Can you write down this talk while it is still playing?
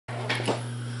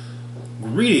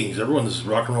Greetings, everyone. This is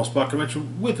Rock and Roll Spot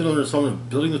Convention with another installment of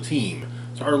Building the Team.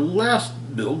 So our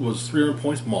last build was 300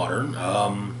 points modern.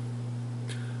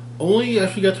 Only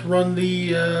actually got to run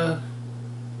the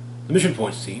mission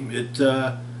points team. It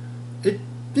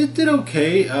did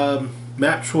okay.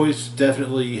 Map choice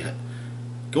definitely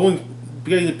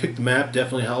getting to pick the map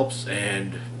definitely helps,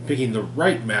 and picking the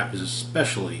right map is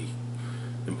especially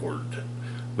important.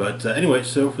 But anyway,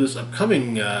 so for this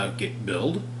upcoming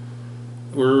build,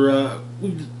 my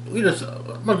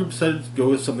group decided to go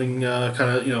with something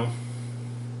kind of,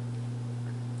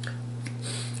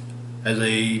 as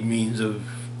a means of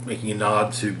making a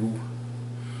nod to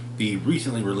the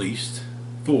recently released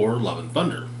Thor: Love and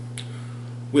Thunder,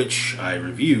 which I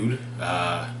reviewed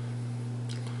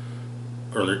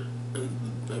earlier,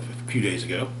 a few days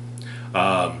ago.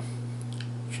 You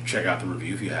should check out the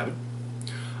review if you haven't.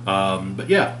 But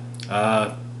yeah,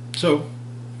 so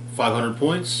 500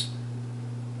 points.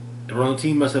 Everyone on the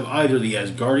team must have either the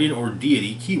Asgardian or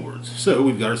Deity keywords. So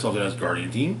we've got ourselves an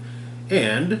Asgardian team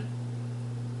and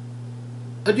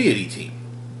a Deity team.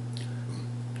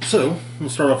 So we'll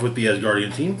start off with the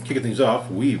Asgardian team. Kicking things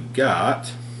off, we've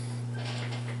got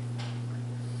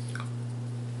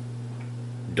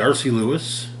Darcy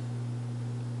Lewis,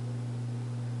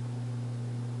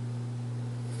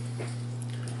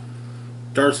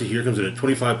 Darcy here comes in at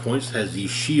 25 points, has the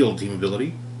Shield team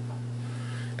ability,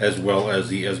 as well as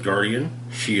the Asgardian,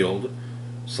 Shield,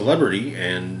 Celebrity,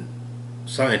 and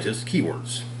Scientist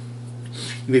keywords.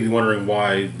 You may be wondering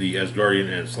why the Asgardian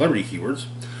and Celebrity keywords.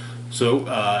 So,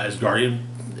 Asgardian,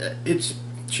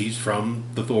 she's from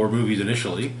the Thor movies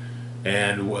initially,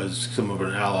 and was some of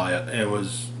an ally, and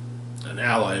was an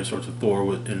ally of sorts of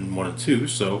Thor in 1 and 2,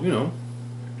 so,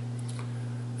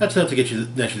 that's enough to get you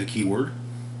the keyword.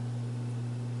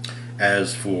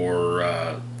 As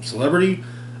for Celebrity,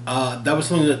 that was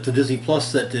something that the Disney Plus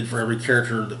set did for every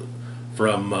character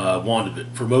from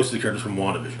WandaVision, for most of the characters from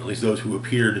WandaVision, at least those who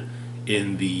appeared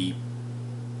in the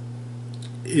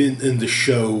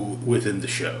show within the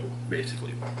show,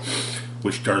 basically,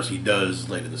 which Darcy does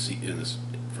late in this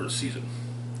first season,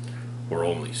 or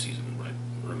only season, I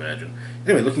would imagine.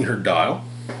 Anyway, looking at her dial,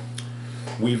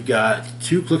 we've got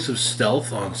 2 clicks of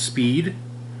stealth on speed.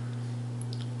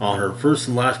 On her first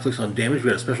and last clicks on damage, we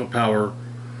got a special power.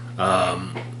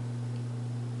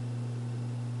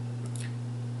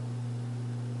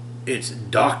 It's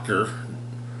Dr.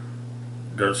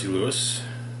 Darcy Lewis.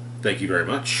 Thank you very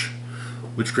much.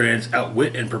 Which grants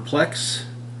Outwit and Perplex.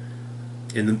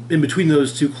 In between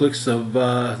those 2 clicks of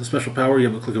the special power, you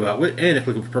have a click of Outwit and a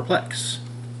click of Perplex.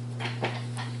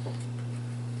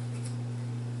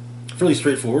 Fairly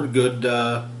straightforward. Good,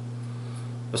 a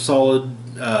solid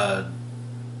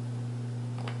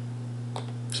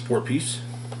support piece.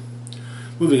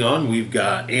 Moving on, we've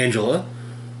got Angela.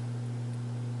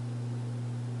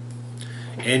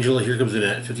 Angela here comes in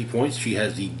at 50 points. She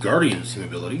has the Guardians team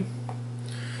ability,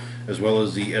 as well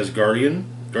as the Asgardian,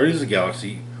 Guardians of the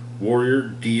Galaxy,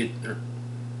 Warrior,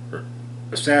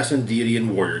 Assassin, Deity,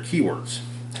 and Warrior keywords.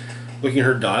 Looking at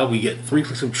her dial, we get 3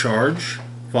 clicks of charge,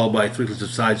 followed by 3 clicks of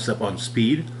sidestep on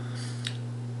speed,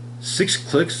 6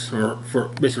 clicks for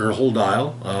basically her whole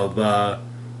dial of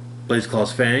Blaze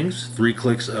Claw's Fangs, 3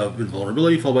 clicks of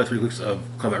invulnerability, followed by 3 clicks of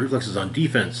combat reflexes on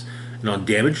defense, and on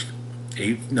damage,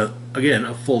 again,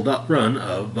 a full run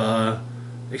of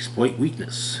exploit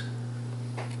weakness.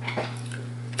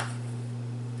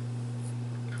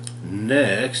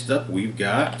 Next up, we've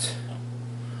got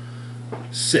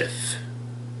Sif.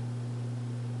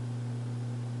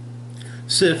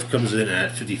 Sif comes in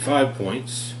at 55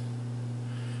 points.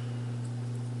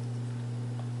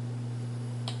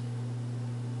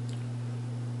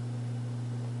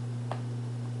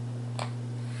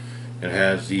 It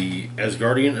has the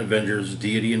Asgardian, Avengers,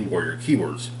 Deity, and Warrior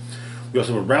keywords. We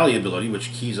also have a Rally ability,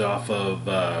 which keys off of,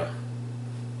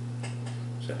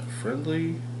 is that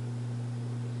friendly?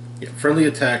 Yeah, friendly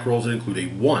attack rolls that include a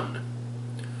 1.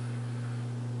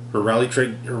 Her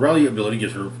Rally ability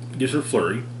gives her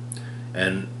Flurry,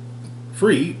 and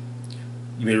free,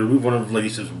 you may remove one of Lady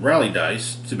Sif's Rally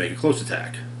dice to make a close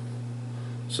attack.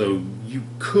 So you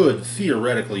could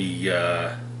theoretically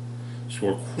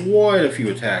score quite a few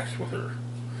attacks with her.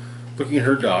 Looking at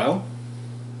her dial,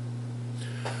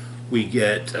 we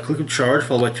get a click of charge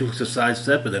followed by 2 clicks of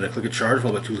sidestep, and then a click of charge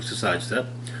followed by 2 clicks of sidestep.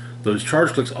 Those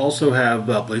charge clicks also have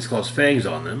Blaze Claw's Fangs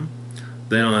on them.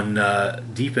 Then on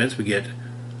defense, we get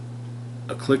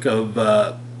a click of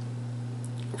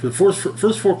for the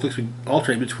first 4 clicks, we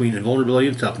alternate between invulnerability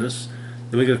and toughness.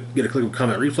 Then we get a click of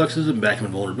combat reflexes and back to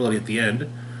invulnerability at the end.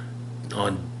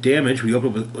 On damage, we open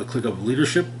up with a click of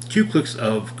leadership, 2 clicks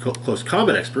of close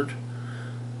combat expert,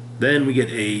 Then we get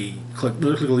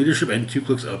another click of leadership and 2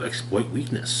 clicks of exploit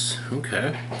weakness.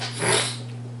 Okay.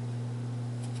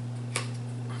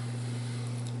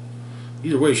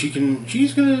 Either way, she can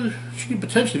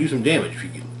potentially do some damage if you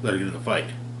can let her get in the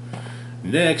fight.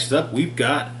 Next up, we've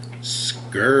got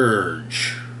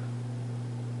Scourge.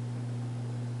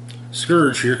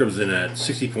 Scourge here comes in at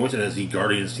 60 points and has the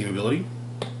Guardians team ability,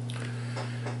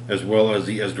 as well as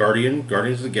the Asgardian,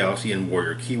 Guardians of the Galaxy, and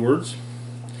Warrior keywords.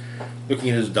 Looking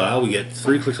at his dial, we get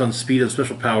 3 clicks on speed of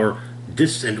special power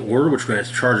Dis and Order, which grants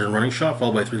charge and running shot,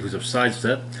 followed by 3 clicks of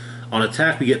sidestep. On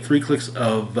attack, we get 3 clicks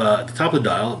of, at the top of the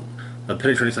dial, a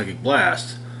penetrating psychic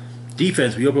blast.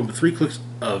 Defense, we open up with 3 clicks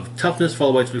of toughness,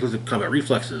 followed by 3 clicks of combat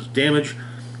reflexes. Damage,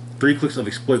 3 clicks of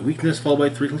exploit weakness, followed by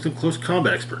 3 clicks of close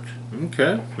combat expert.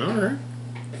 Okay, alright.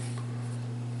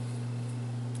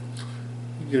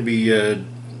 He should be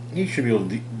able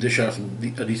to dish out a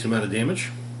decent amount of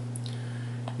damage.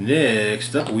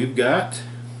 Next up, we've got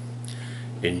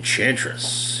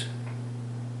Enchantress.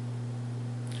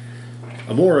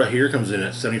 Amora here comes in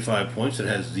at 75 points and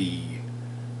has the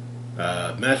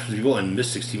Masters of Evil and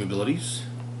Mystics team abilities,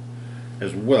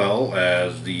 as well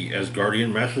as the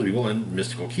Asgardian, Masters of Evil, and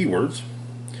Mystical keywords.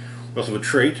 We also have a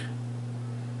trait,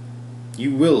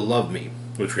 You Will Love Me,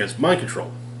 which grants mind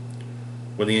control.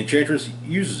 When the Enchantress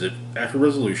uses it, after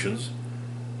resolutions,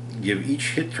 give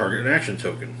each hit target an action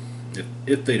token,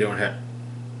 if they don't have,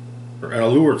 or an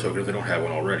allure token if they don't have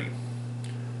one already.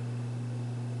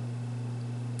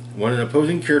 When an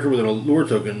opposing character with an allure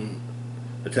token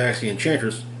attacks the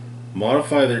Enchantress,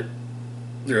 modify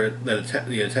their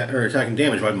attacking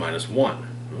damage by -1.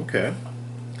 Okay.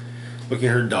 Looking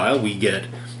at her dial, we get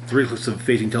 3 clicks of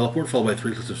phasing teleport, followed by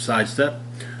 3 clicks of sidestep,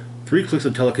 3 clicks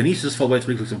of telekinesis, followed by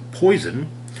 3 clicks of poison,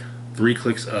 3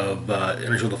 clicks of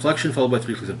energy deflection, followed by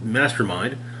 3 clicks of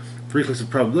mastermind, 3 clicks of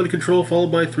probability control,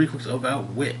 followed by 3 clicks of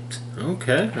outwit.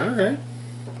 Okay, alright.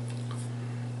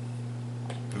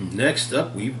 Next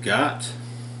up, we've got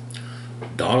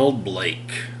Donald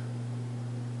Blake.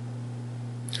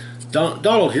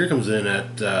 Donald here comes in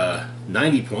at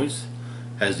 90 points,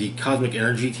 has the Cosmic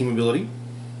Energy team ability,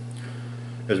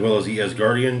 as well as the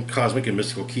Asgardian, Cosmic, and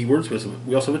Mystical keywords.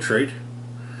 We also have a trait,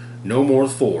 No More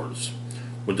Thors.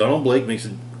 When Donald Blake makes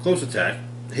a close attack,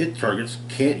 hit targets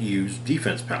can't use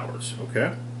defense powers.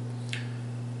 Okay.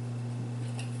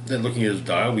 Then looking at his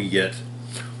dial, we get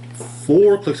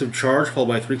 4 clicks of charge, followed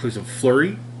by 3 clicks of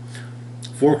flurry,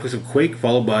 4 clicks of quake,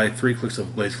 followed by 3 clicks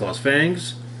of blaze claw's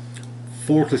fangs,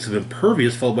 4 clicks of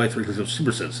impervious, followed by 3 clicks of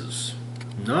super senses.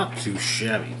 Not too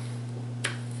shabby.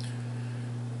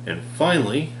 And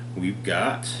finally, we've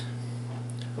got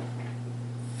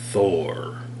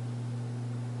Thor.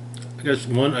 I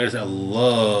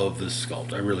love this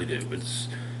sculpt. I really do.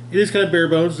 It is kind of bare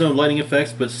bones, no lighting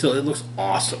effects, but still, it looks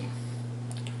awesome.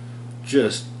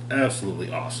 Just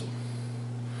absolutely awesome.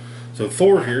 So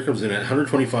Thor here comes in at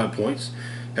 125 points,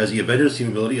 has the Avengers team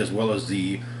ability, as well as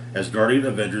the Asgardian,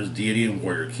 Avengers, Deity, and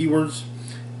Warrior keywords.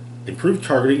 Improved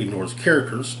targeting ignores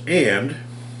characters, and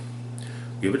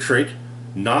we have a trait,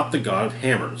 Not the God of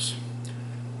Hammers.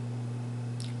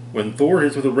 When Thor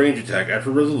hits with a range attack after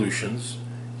resolutions,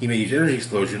 he may use Energy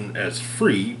Explosion as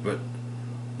free, but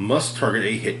must target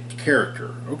a hit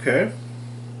character. Okay.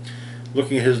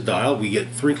 Looking at his dial, we get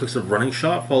 3 clicks of running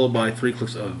shot, followed by 3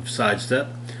 clicks of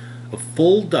sidestep, a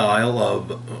full dial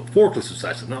of 4 clicks of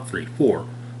sidestep, not 3, 4.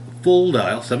 A full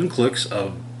dial, 7 clicks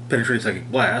of penetrating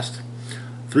psychic blast,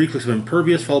 3 clicks of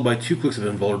impervious, followed by 2 clicks of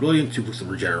invulnerability and 2 clicks of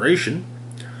regeneration.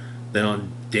 Then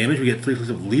on damage, we get 3 clicks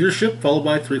of leadership, followed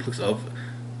by 3 clicks of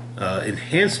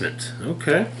enhancement.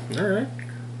 Okay, all right.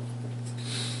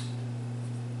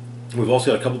 We've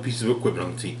also got a couple pieces of equipment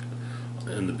on the team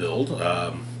in the build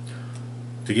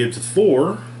to give to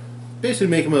Thor. Basically,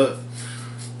 make him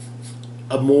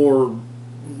a more,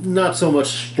 not so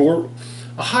much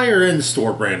a higher end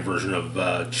store brand version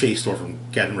of Chase Thor from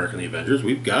Captain America and the Avengers.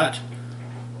 We've got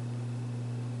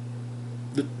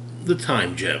the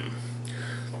Time Gem.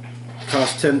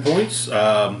 Costs 10 points,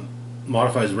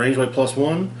 modifies range by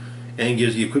 +1, and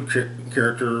gives the equipped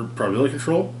character probability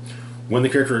control. When the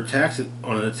character attacks it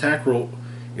on an attack roll,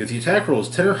 if the attack roll is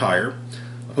 10 or higher,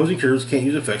 opposing characters can't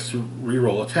use effects to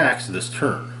reroll attacks this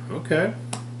turn. Okay.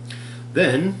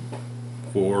 Then,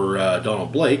 for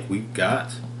Donald Blake, we've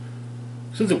got,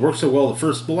 since it worked so well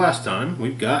the last time,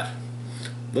 we've got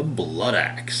the Blood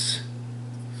Axe.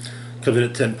 Comes in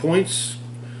at 10 points.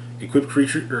 Equipped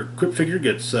figure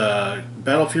gets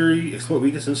Battle Fury, Exploit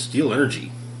Weakness, and Steel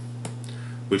Energy,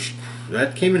 which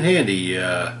that came in handy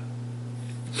the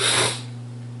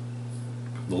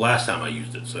last time I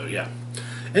used it. So yeah.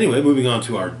 Anyway, moving on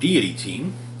to our Deity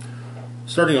team.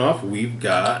 Starting off, we've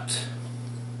got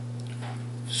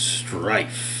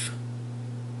Strife.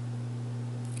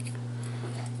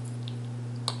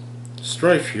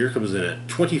 Strife here comes in at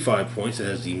 25 points. It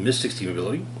has the Mystics team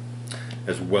ability,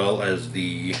 as well as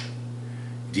the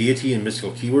Deity and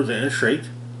Mystical keywords and a trait.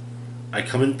 I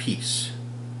come in peace.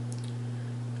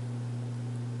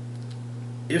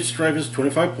 If Strife is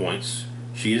 25 points,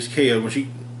 she is KO'd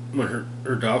when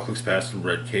her dial clicks past the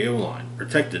red KO line.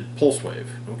 Protected Pulse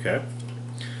Wave. Okay.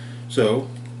 So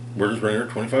we're just running her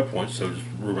at 25 points. So just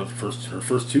remember her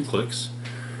first 2 clicks.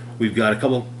 We've got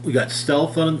we got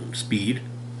stealth on speed,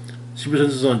 super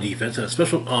senses on defense, and a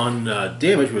special on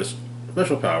damage with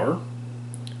special power.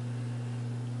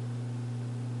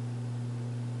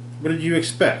 What did you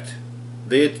expect?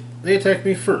 They attacked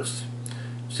me first.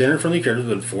 Standard friendly characters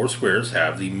within 4 squares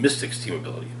have the Mystics team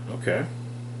ability. Okay.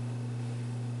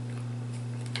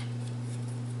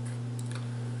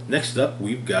 Next up,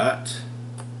 we've got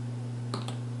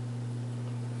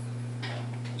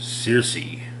Circe.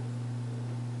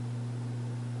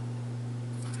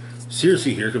 Circe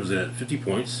here comes in at 50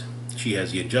 points. She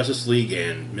has the Injustice League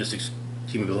and Mystics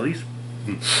team abilities.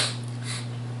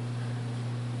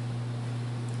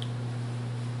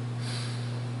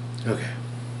 Okay.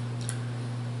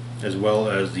 As well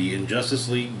as the Injustice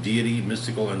League, Deity,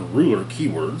 Mystical, and Ruler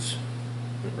keywords.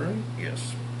 Right?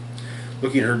 Yes.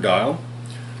 Looking at her dial,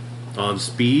 on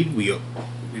speed, we've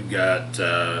got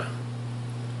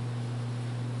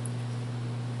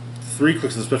 3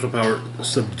 clicks of special power,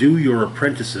 Subdue Your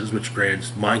Apprentices, which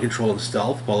grants mind control and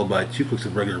stealth, followed by 2 clicks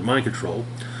of regular mind control.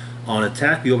 On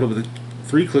attack, we open up with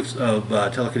 3 clicks of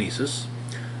telekinesis.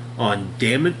 On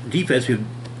defense,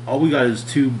 all we got is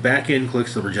 2 back-end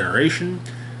clicks of regeneration.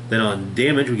 Then on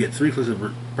damage, we get 3 clicks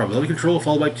of probability control,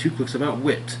 followed by 2 clicks of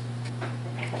outwit.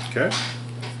 Okay.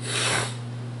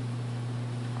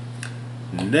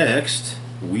 Next,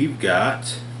 we've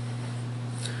got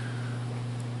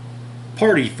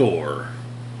Party Thor.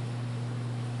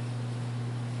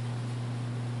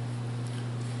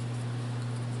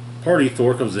 Party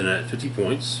Thor comes in at 50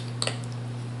 points.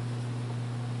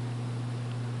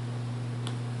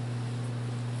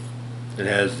 It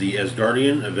has the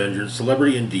Asgardian, Avenger,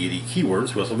 Celebrity, and Deity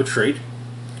keywords. We also have a trait.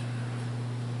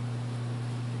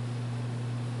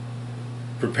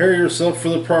 Prepare yourself for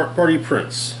the party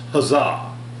prince. Huzzah!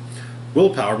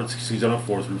 Willpower, but succeeds on a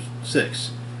 4 through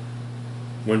 6.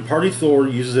 When Party Thor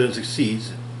uses it and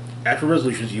succeeds, after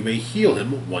resolutions, you may heal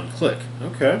him 1 click.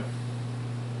 Okay.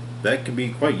 That can be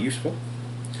quite useful.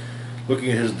 Looking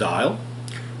at his dial,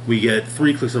 we get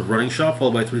 3 clicks of running shot,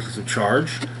 followed by 3 clicks of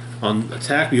charge. On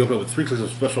attack, we open up with 3 clicks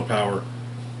of special power.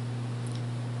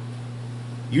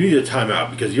 You need a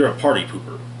timeout because you're a party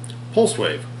pooper. Pulse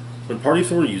Wave. When Party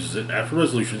Thor uses it, after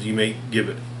resolutions, you may give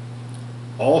it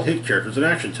all hit characters an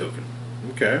action token.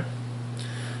 Okay.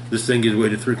 This thing gives way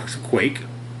to 3 clicks of Quake.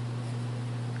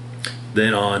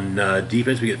 Then on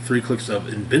defense, we get 3 clicks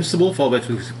of Invincible, followed by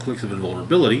 3 clicks of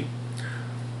Invulnerability.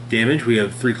 Damage, we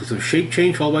have 3 clicks of Shape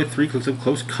Change, followed by 3 clicks of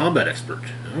Close Combat Expert.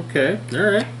 Okay,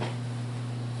 alright.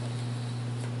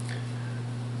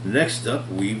 Next up,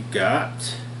 we've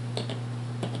got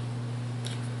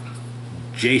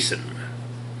Jason.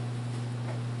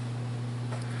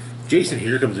 Jason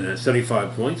here comes in at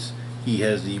 75 points. He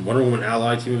has the Wonder Woman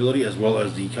Ally team ability as well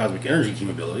as the Cosmic Energy team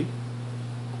ability.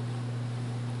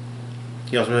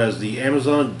 He also has the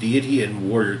Amazon, Deity, and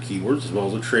Warrior keywords as well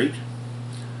as a trait.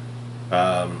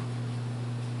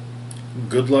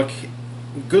 Good luck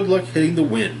hitting the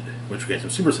wind, which grants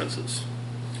him super senses.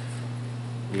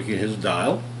 Looking at his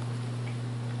dial,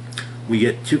 we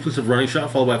get 2 clicks of running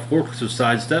shot, followed by 4 clicks of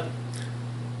sidestep,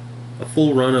 a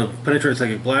full run of penetrating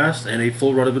psychic blast, and a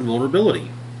full run of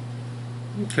invulnerability.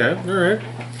 Okay, alright.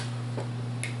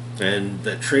 And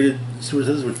that traded super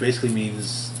senses, which basically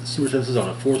means super senses on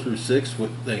a 4 through 6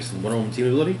 with thanks to the Wonder Woman team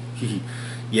ability.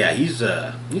 Yeah, he's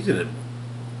gonna,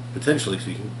 potentially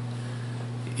speaking,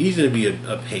 he's gonna be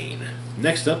a pain.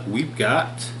 Next up, we've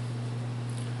got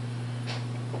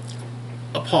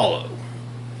Apollo.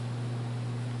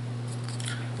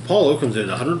 Apollo comes in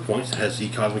at 100 points, has the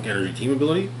Cosmic Energy team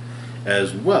ability,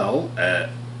 as well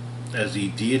as the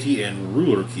Deity and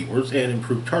Ruler keywords, and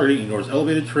improved targeting, ignores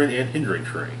elevated terrain and hindering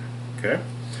terrain. Okay.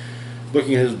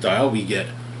 Looking at his dial, we get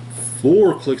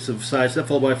 4 clicks of sidestep,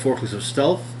 followed by 4 clicks of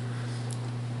stealth,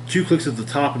 2 clicks at the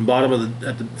top and bottom of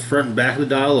at the front and back of the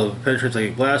dial of penetrating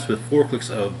psychic blast, with 4 clicks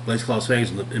of Blaze Claw's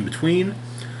Fangs in between,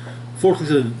 4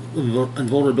 clicks of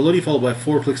invulnerability, followed by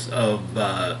 4 clicks of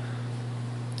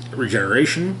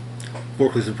regeneration, 4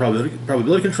 clicks of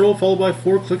probability control, followed by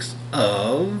 4 clicks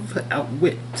of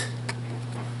outwit.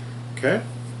 Okay.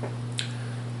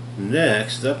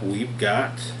 Next up, we've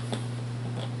got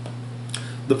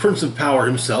the Prince of Power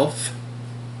himself,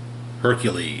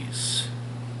 Hercules.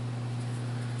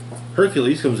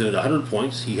 Hercules comes in at 100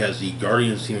 points. He has the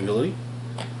Guardians team ability,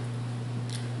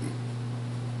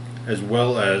 as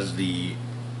well as the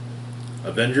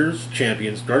Avengers,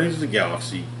 Champions, Guardians of the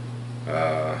Galaxy,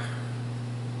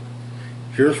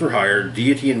 Heroes for Hire,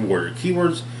 Deity, and Warrior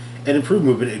keywords, and improved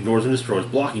movement ignores and destroys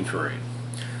blocking terrain.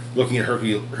 Looking at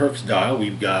Herc's dial,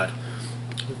 we've got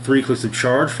 3 clicks of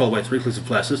charge, followed by 3 clicks of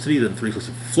plasticity, then 3 clicks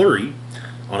of flurry.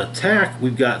 On attack,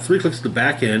 we've got 3 clicks at the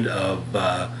back end of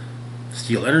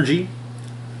steel energy.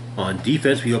 On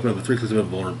defense, we open up with 3 clicks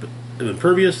of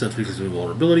impervious, then 3 clicks of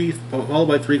invulnerability, followed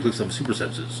by 3 clicks of super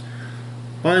senses.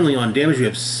 Finally, on damage, we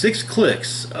have 6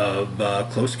 clicks of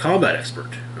close combat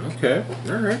expert. Okay,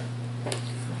 alright.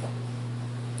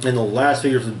 And the last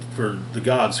figure for the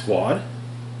God Squad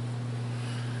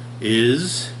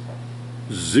is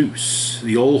Zeus,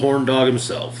 the old horn dog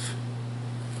himself.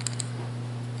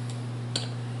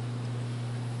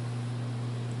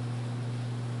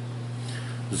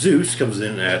 Zeus comes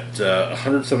in at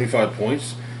 175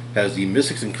 points, has the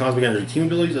Mystics and Cosmic Energy team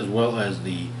abilities, as well as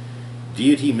the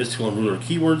Deity, Mystical, and Ruler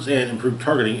keywords, and improved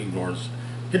targeting ignores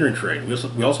hindering terrain.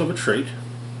 We also have a trait.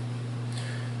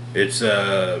 It's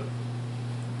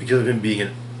because of him being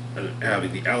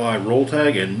having the ally roll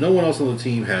tag, and no one else on the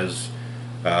team has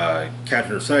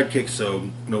captain or sidekick, so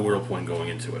no real point going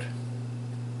into it.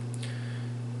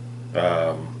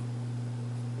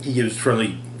 He gives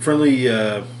friendly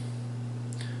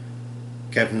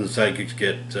captains and sidekicks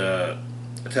get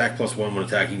attack +1 when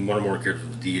attacking one or more characters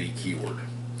with the Deity keyword.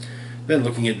 Then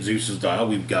looking at Zeus's dial,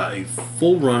 we've got a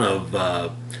full run of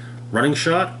running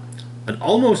shot, an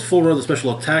almost full run of the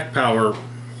special attack power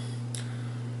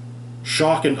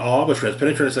Shock and Awe, which has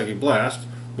Penetrating Psychic Blast.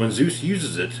 When Zeus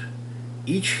uses it,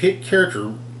 each hit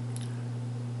character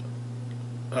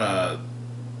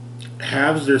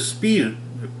halves their speed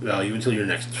value until your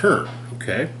next turn.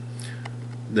 Okay.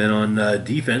 Then on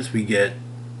defense, we get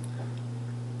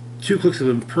 2 clicks of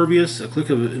Impervious, a click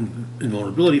of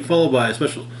Invulnerability, followed by a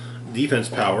special defense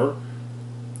power.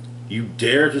 You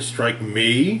dare to strike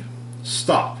me?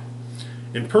 Stop.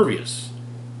 Impervious.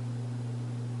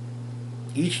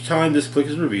 Each time this click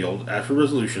is revealed, after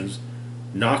resolutions,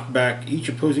 knock back each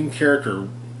opposing character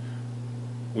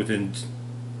within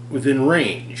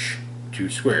range 2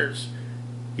 squares.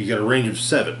 He's got a range of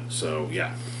 7, so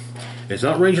yeah. It's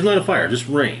not range and line of fire, just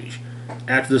range.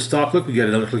 After the stop click, we get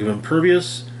another click of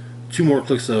Impervious, 2 more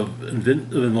clicks of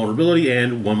Invulnerability,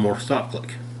 and 1 more stop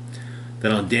click.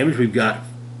 Then on damage, we've got,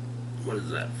 what is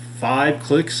that? 5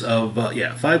 clicks of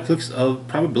 5 clicks of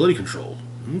probability control.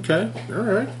 Okay, all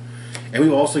right. And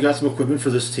we've also got some equipment for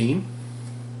this team.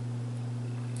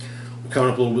 We're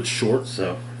coming up a little bit short,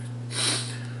 so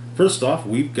first off,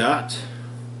 we've got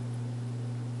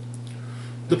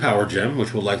the Power Gem,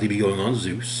 which will likely be going on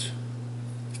Zeus.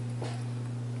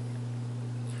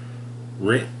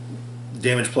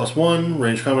 Damage +1,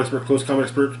 range combat expert, close combat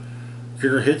expert.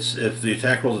 Trigger hits if the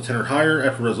attack rolls a 10 or higher.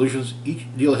 After resolutions, each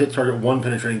deal a hit target 1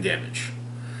 penetrating damage.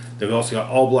 Then we've also got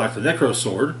All Black, the Necro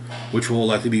Sword, which will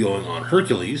likely be going on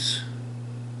Hercules.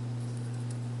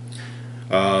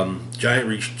 Giant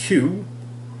Reach 2.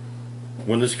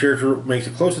 When this character makes a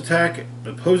close attack,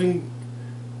 opposing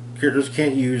characters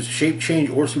can't use Shape Change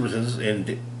or Super Senses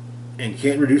and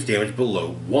can't reduce damage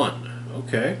below 1.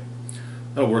 Okay.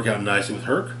 That'll work out nicely with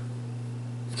Herc.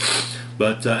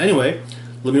 But anyway,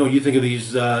 let me know what you think of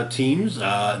these teams in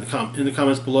the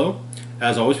comments below.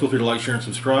 As always, feel free to like, share, and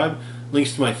subscribe.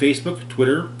 Links to my Facebook,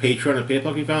 Twitter, Patreon, and PayPal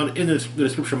can be found in the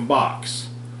description box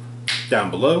down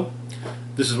below.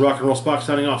 This is Rock and Roll Spock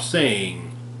signing off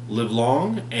saying, live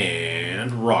long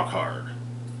and rock hard.